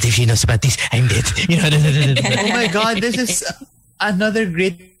 Okay, but if she knows about this, I'm dead. Oh my God, this is another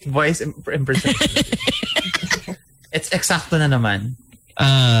great voice impersonation. It's exacto na naman.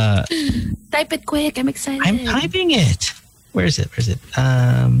 Type it quick. I'm excited. I'm typing it. Where is it? Where is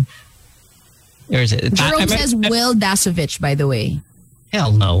it? Jerome says Will Dasovich, by the way.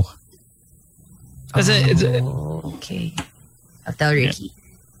 Hell no. Okay. I'll tell Ricky.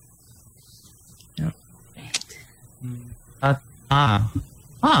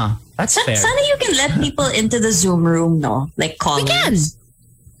 That's fair. Sana you can let people into the Zoom room, no? Like callers. We can.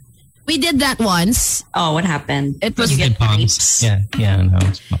 We did that once. Oh, what happened? It was You get Palms. creeps. Yeah, no.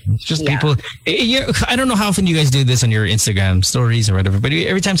 It's just Yeah. people. I don't know how often you guys do this on your Instagram stories or whatever, but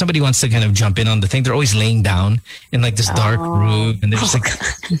every time somebody wants to kind of jump in on the thing, they're always laying down in like this dark room and they're just like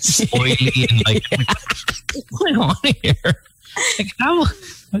it's oily and like what's going on here? Like how?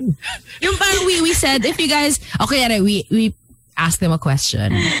 Yung parang we said, if you guys, okay, we asked them a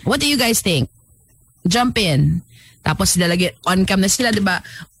question. What do you guys think? Jump in. Tapos sila lagi, on cam na sila, diba?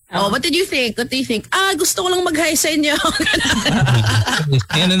 Oh, what did you think? What do you think? Gusto ko lang mag-hi sa inyo.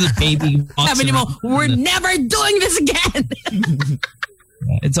 And then the baby walks Sabi mo, around. we're never doing this again.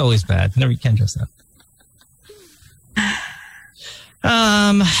 It's always bad. Never, you can't trust that.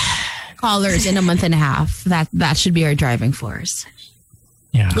 Callers in a month and a half. That should be our driving force.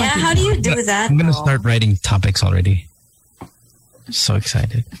 Yeah. Yeah, how do you do that? I'm gonna though? start writing topics already. So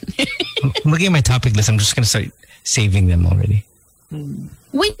excited. I'm looking at my topic list. I'm just gonna start saving them already.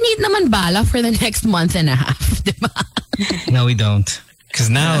 We need naman bala for the next month and a half. Diba? No, we don't. Because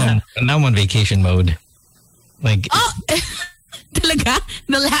now I'm on vacation mode. Like, Oh, talaga?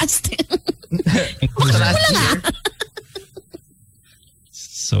 The last...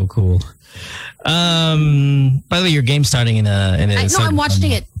 so cool. By the way, your game's starting in a. I know, I'm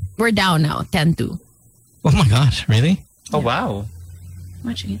watching it. We're down now, 10-2. Oh my god! Really? Oh, wow.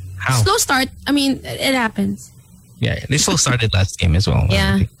 Watching it. How? Slow start. I mean, it happens. Yeah, they still started last game as well.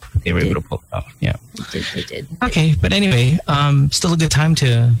 Yeah. They were able to pull it off. Yeah. They did. Okay, but anyway, still a good time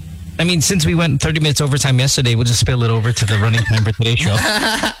to. I mean, since we went 30 minutes overtime yesterday, we'll just spill it over to the running time for today's show.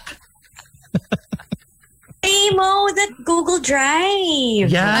 Hey, Mo, that Google Drive.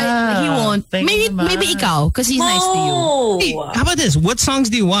 Yeah. He won't. Thank Maybe you naman. ikaw, because he's nice to you. Mo. Hey, how about this? What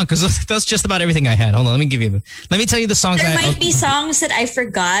songs do you want? Because that's just about everything I had. Hold on, let me tell you the songs. There might be songs that I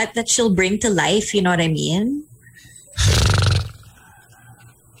forgot that she'll bring to life. You know what I mean?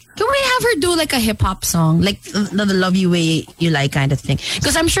 Can we have her do like a hip hop song, like the "Love You Way You Like" kind of thing?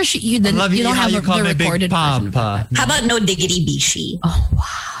 Because I'm sure you Love don't how have you call the me recorded Big version. Papa. How about No Diggity Bishi? Oh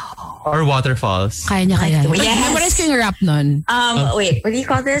wow, Or Waterfalls. kaya niya. Yes. Memorize ko yung rap nun. Wait, what do you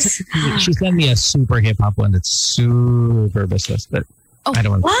call this? She sent me a super hip hop one that's super business, but Oh, I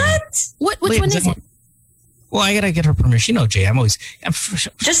don't want. What? Which one is it? Well, I gotta get her permission. You know, Jay, I'm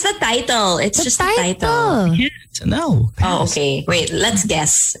Just the title. It's just the title. no. Oh, okay. Wait, let's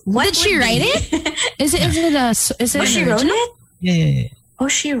guess. What Did she would write be- it? Is it Oh, she an wrote original? it? Yeah. Oh,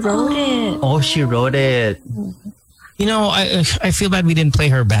 she wrote it. Oh, she wrote it. You know, I feel bad we didn't play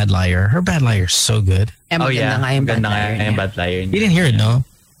her Bad Liar. Her Bad Liar's so good. Oh, yeah. Maganda nga yung Maganda Bad nga Liar yung niya. Bad Liar. You didn't hear it, no?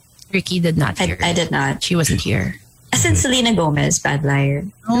 Ricky did not hear I it. did not. She wasn't here. As in Selena Gomez, Bad Liar.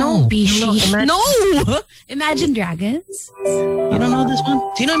 No, Bishi. No, No! Imagine Dragons. You don't know this one?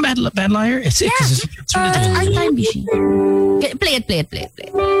 Do you know Bad Liar? It's it's It's our time, Bishi. Play it.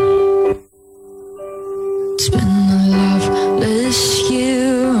 It's been a loveless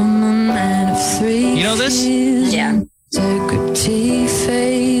year. I'm a man of three. You know this? Yeah. Integrity,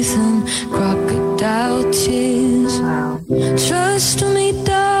 faith, and crocodile tears. Wow. Trust me,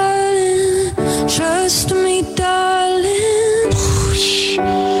 darling. Trust me, darling.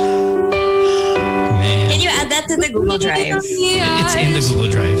 Man. Can you add that to the Google Drive? It's in the Google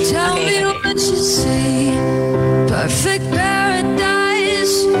Drive. Tell Okay, me okay. what you see. Perfect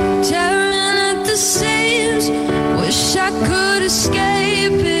paradise. Tearing at the seams. Wish I could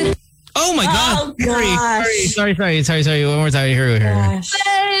escape it. Oh my God! gosh. Sorry. One more time. Here. Gosh.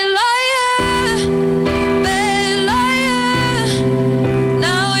 Bay liar, bay liar.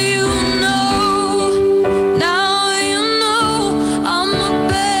 Now you know. Now you know. I'm a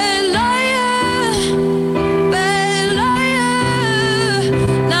bay liar, bay liar.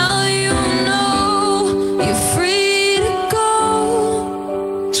 Now you know. You're free to go.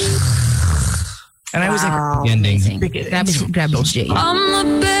 And I was like, Wow. the ending. Grab his J. I'm a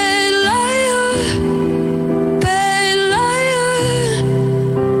bay liar, bay liar.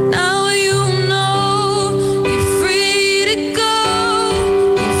 Now you know you're free to go.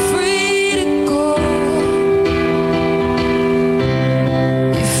 You're free to go.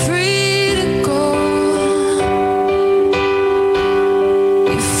 You're free to go.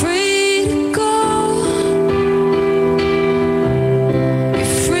 You're free to go.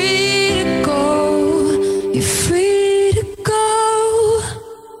 You're free to go. You're free to go.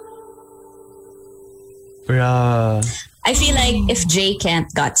 Bruh. I feel like if Jay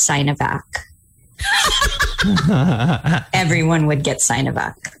Kent got Sinovac, everyone would get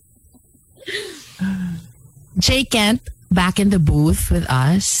Sinovac. Jay Kent back in the booth with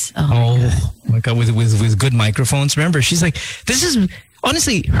us. Oh my God, with good microphones. Remember, she's like, this is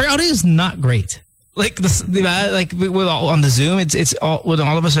honestly, her audio is not great. Like with all, on the Zoom, it's all when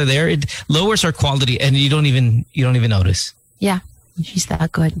all of us are there, it lowers our quality, and you don't even notice. Yeah, she's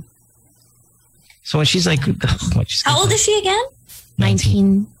that good. So when she's like, How old is she again?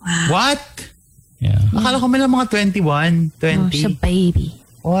 19. What? Yeah. Akala ko may lang mga 21, Oh, 20. she's a baby.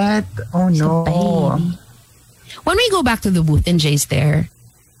 What? Oh, She's a no. baby. When we go back to the booth and Jay's there,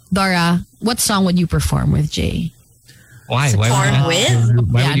 Dora, what song would you perform with Jay? Why? Why Perform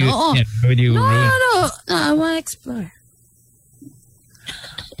with? Why would you? no. Yeah, why would you? No, I want to explore.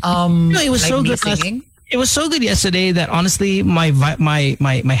 It was so good. singing? It was so good yesterday that honestly, my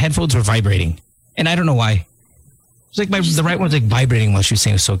headphones were vibrating, and I don't know why. It's like the right one was like vibrating while she was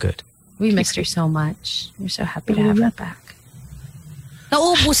saying. It was so good. We missed her so much. We're so happy to have her back.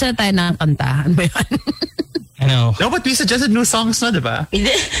 Nauubusan na tayo ng kanta. Ano ba yan? I know. No, but we suggested new songs na, diba?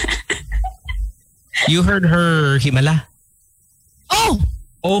 You heard her Himala.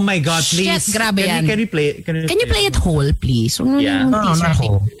 Oh my God, please. Shit, grabe yan. Can you play it? Can you play it whole, please? Yeah. No, not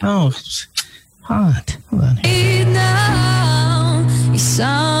whole. No. Hot. Hold on. Now,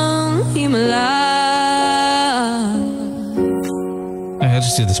 isang himala. I'll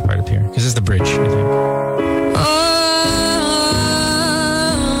just do this part up here because it's the bridge, I think.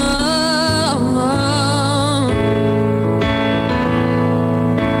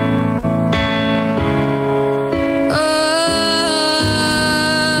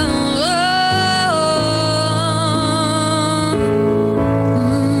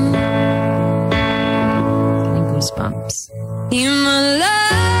 Goosebumps. Himala,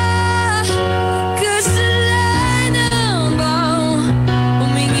 kasalanan ba?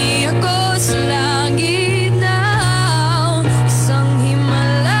 Humingi ako sa langit now. Isang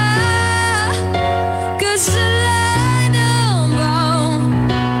himala, kasalanan ba?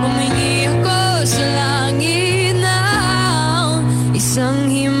 Humingi ako sa langit now. Isang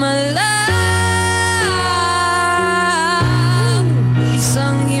himala,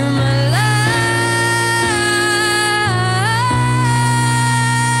 isang himala.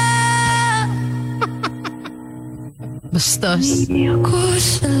 Bastos. Ako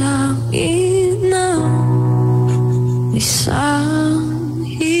sa langit na isang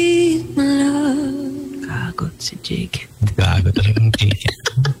himala. Kagot si Jake. Gago talagang Jake.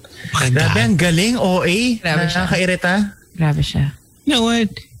 Grabe, ang galing, OA. Grabe siya. Nakakairita. Grabe siya. You know what?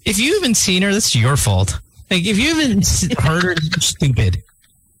 If you haven't seen her, that's your fault. Like, if you haven't heard her, you're stupid.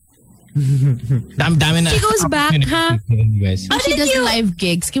 She goes back, huh? You guys. She does live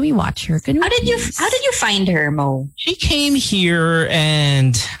gigs. Can we watch her? How did you find her, Mo? She came here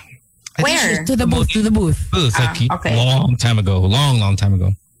and I think Where? To the booth. like okay. long time ago, long time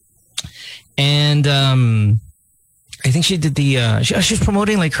ago. And I think she did the she was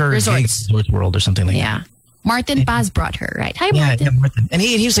promoting like her Resorts. Resort World or something like that. Yeah. Martin Paz brought her, right? Hi, Yeah, Martin. yeah, Martin. And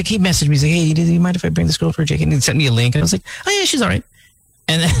he was like, he messaged me. He's like, hey, do you mind if I bring this girl for a Jake? And he sent me a link. And I was like, oh yeah, she's all right.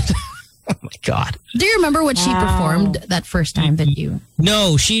 And then, oh my God. Do you remember what she performed that first time that you?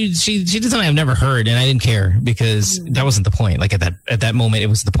 No, she did something I've never heard, and I didn't care because that wasn't the point. Like at that moment, it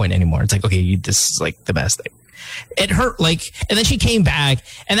wasn't the point anymore. It's like, okay, this is like the best thing. It hurt, like, and then she came back,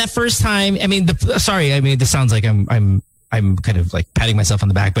 and that first time, I mean, this sounds like I'm kind of like patting myself on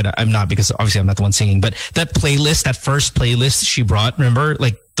the back, but I'm not, because obviously I'm not the one singing. But that first playlist she brought, remember,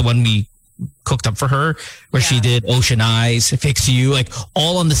 like the one we cooked up for her, where she did Ocean Eyes, Fix You, like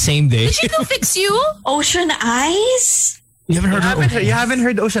all on the same day. Did she do Fix You? Ocean Eyes? You haven't heard You haven't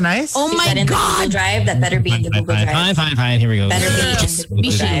heard Ocean Eyes? Oh Is my that in the Google God. Drive? That better be in the Google Drive. Fine. Here we go. Better be in Yes, the Google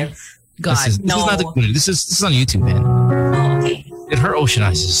we should. Drive. God. This is not the Google. This is on YouTube, man. Oh, okay. And her Ocean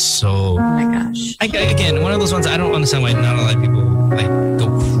Eyes is so. Oh my gosh. Again, one of those ones I don't understand why not a lot of people like go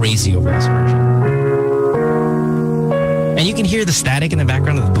crazy over this version. And you can hear the static in the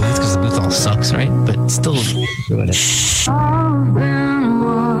background of the booth because the booth all sucks, right? But still doing it. I've been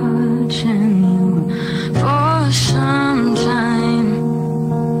watching you for some time.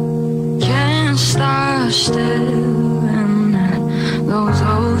 Can't stop staring at those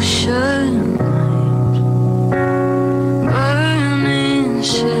ocean lights, burning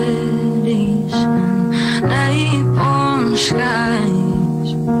cities and napalm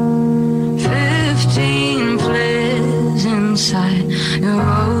skies. 15 plays inside your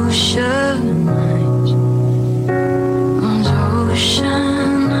ocean eyes. Those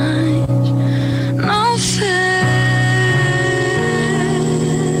ocean eyes, no fear.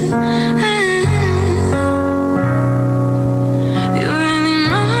 You really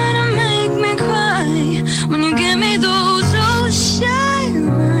know how to make me cry when you give me those ocean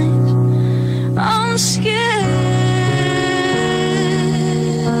eyes. I'm scared.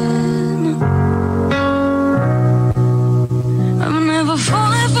 I've never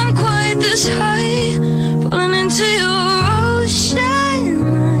fallen from quite this high, falling into your ocean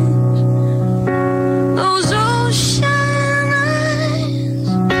eyes. Those ocean eyes.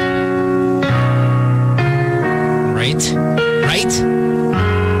 Right?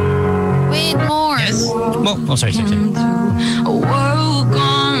 Wait, more. Yes. Well, oh, sorry. A world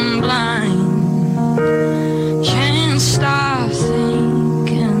gone blind. Can't stop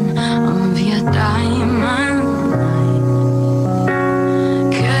thinking of your diamond light.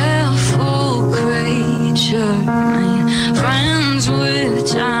 Careful creature, friends with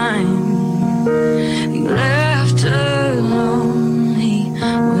time.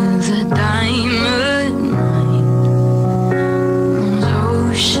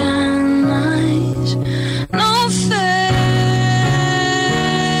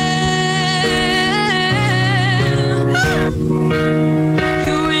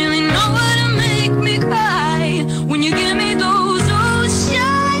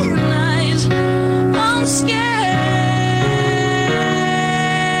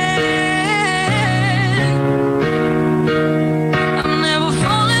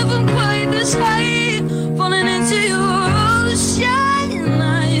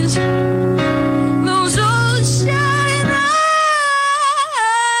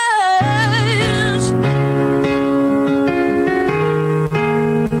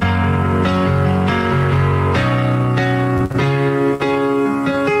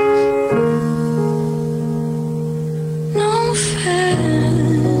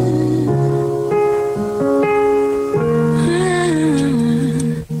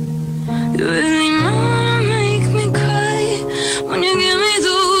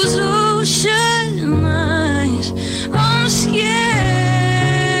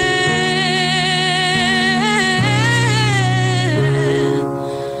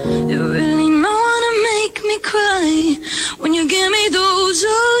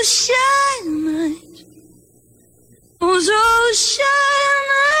 shine light. Oh, so shine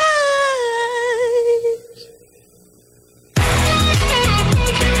light.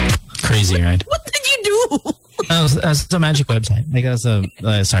 Crazy, right? What did you do? That's the magic website. Like that's a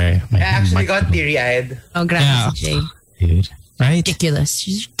sorry. I actually got teary-eyed. Oh, grabe si Jay. Dude, right? Ridiculous.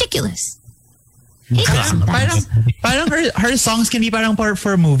 She's ridiculous. Parang her songs can be parang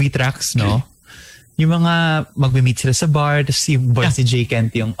for movie tracks, no? Yung mga magbe-meet sila sa bar, tapos si voice si Jay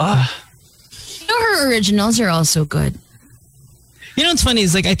Kent yung, You know, her originals are also good. You know what's funny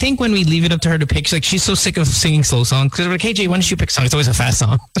is like I think when we leave it up to her to pick, she's so sick of singing slow songs. Because we're like, hey Jay, why don't you pick a song? It's always a fast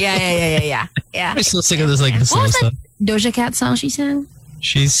song. Yeah. I'm so sick of this like the slow What was stuff. that Doja Cat song she sang?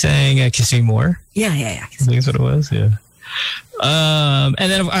 She sang "Kiss Me More." Yeah. I think that's what it was. Yeah. And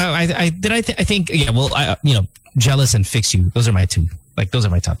then I think "Jealous" and "Fix You." Those are my two. Like those are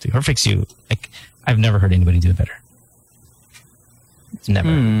my top two. Her "Fix You." Like I've never heard anybody do it better. Never.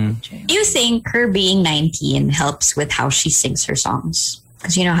 Do you think her being 19 helps with how she sings her songs?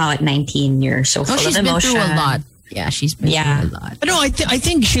 Because you know how at 19 you're so full of emotion. She's been through a lot. Yeah, she's been through a lot. No, I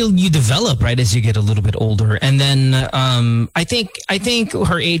think you develop right as you get a little bit older, and then I think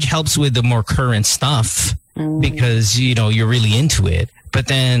her age helps with the more current stuff because you're really into it. But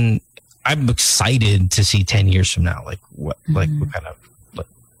then I'm excited to see 10 years from now, what kind of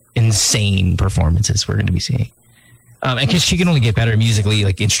insane performances we're going to be seeing. And because she can only get better musically,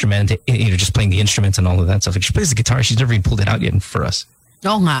 like instrument, just playing the instruments and all of that stuff. Like she plays the guitar, she's never even pulled it out yet for us.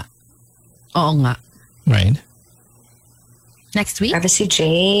 Oo nga. Right. Next week? Privacy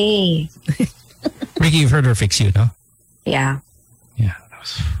J. Ricky, you've heard her "Fix You," no? Yeah. Yeah.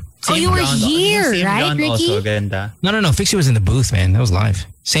 You were here, right, round Ricky? Also, ganda. No. "Fix You" was in the booth, man. That was live.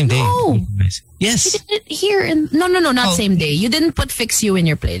 Same day. No. Yes. You did it here. Not same day. You didn't put "Fix You" in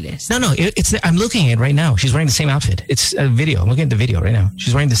your playlist. No. I'm looking at it right now. She's wearing the same outfit. It's a video. I'm looking at the video right now.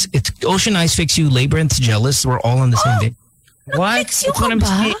 She's wearing this. It's Ocean Eyes, "Fix You," Labyrinth, "Jealous." We're all on the same day. What? Fix You That's what I'm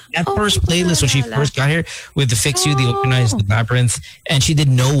saying. That first playlist when she first got here with the "Fix You," the Ocean Eyes, the Labyrinth, and she did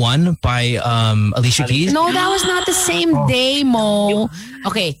 "No One" by Alicia Keys. No, that was not the same day, Mo.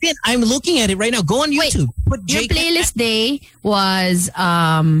 Okay. I'm looking at it right now. Go on YouTube. Put Your playlist day was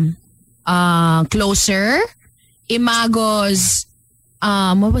Closer, Imago's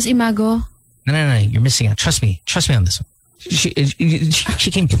what was Imago? No, you're missing out. Trust me on this one. She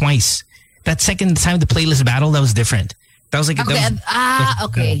came twice. That second time the playlist battle, that was different. That was like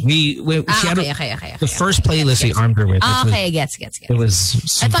okay. She had the first playlist we armed her with. Gets. It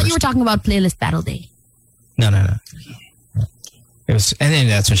was. I thought you were talking about playlist battle day. No. It was, and then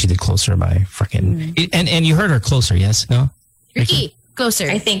that's when she did "Closer" by freaking. And you heard her "Closer," yes? No. Ricky,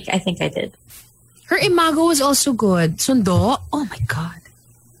 "Closer." I think I did. Her Imago was also good. Sundo. Oh my god.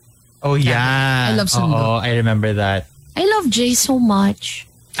 Oh yeah. I love Sundo. Oh, I remember that. I love Jay so much.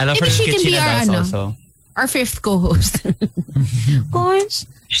 I love Maybe her she can be Kitchina also. Our fifth co-host. Guys,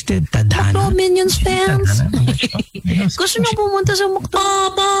 She did Tadhana. Minions fans. Gusto nyo pumunta sa Mukto?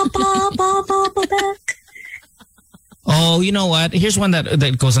 Oh, you know what? Here's one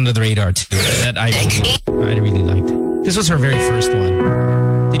that goes under the radar too. That I really liked. This was her very first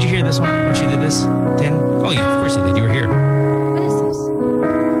one. Did you hear this one when she did this? Tin? Oh yeah, of course you did. You were here. What is this?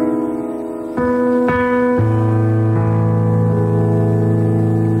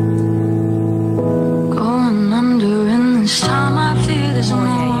 Going under, and this time I feel there's no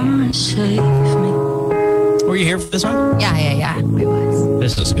one to save me. Were you here for this one? Yeah. I was.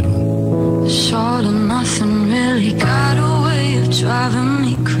 This was a good one. The short of nothing really got a way of driving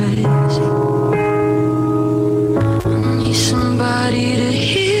me crazy. I need somebody to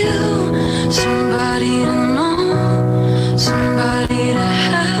heal, somebody to know, somebody to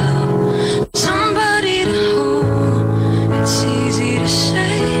help, somebody to hold. It's easy to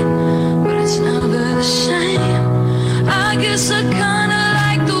say, but it's never the same. I guess I kinda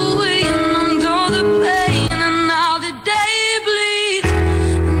like the way you numbed all the pain, and now the day bleeds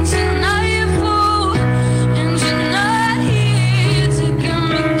into nightfall, and you're not here to get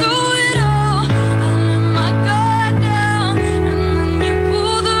me through it all. I let my guard down, and then you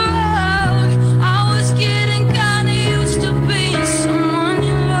pulled the rug. I was getting kinda used to being someone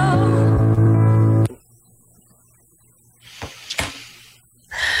you love.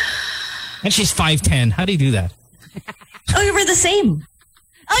 And she's 5'10". How do you do that? Oh, you were the same.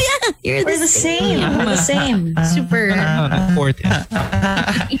 Oh yeah, you're We're the same. We're the same. super. 4'10".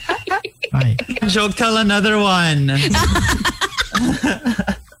 Hi. Joke, tell another one.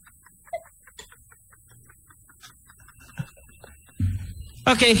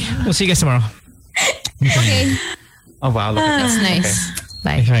 Okay, we'll see you guys tomorrow. Okay, Oh wow, look at that's that. nice.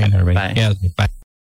 Bye. Bye. Bye. Yeah, okay, bye.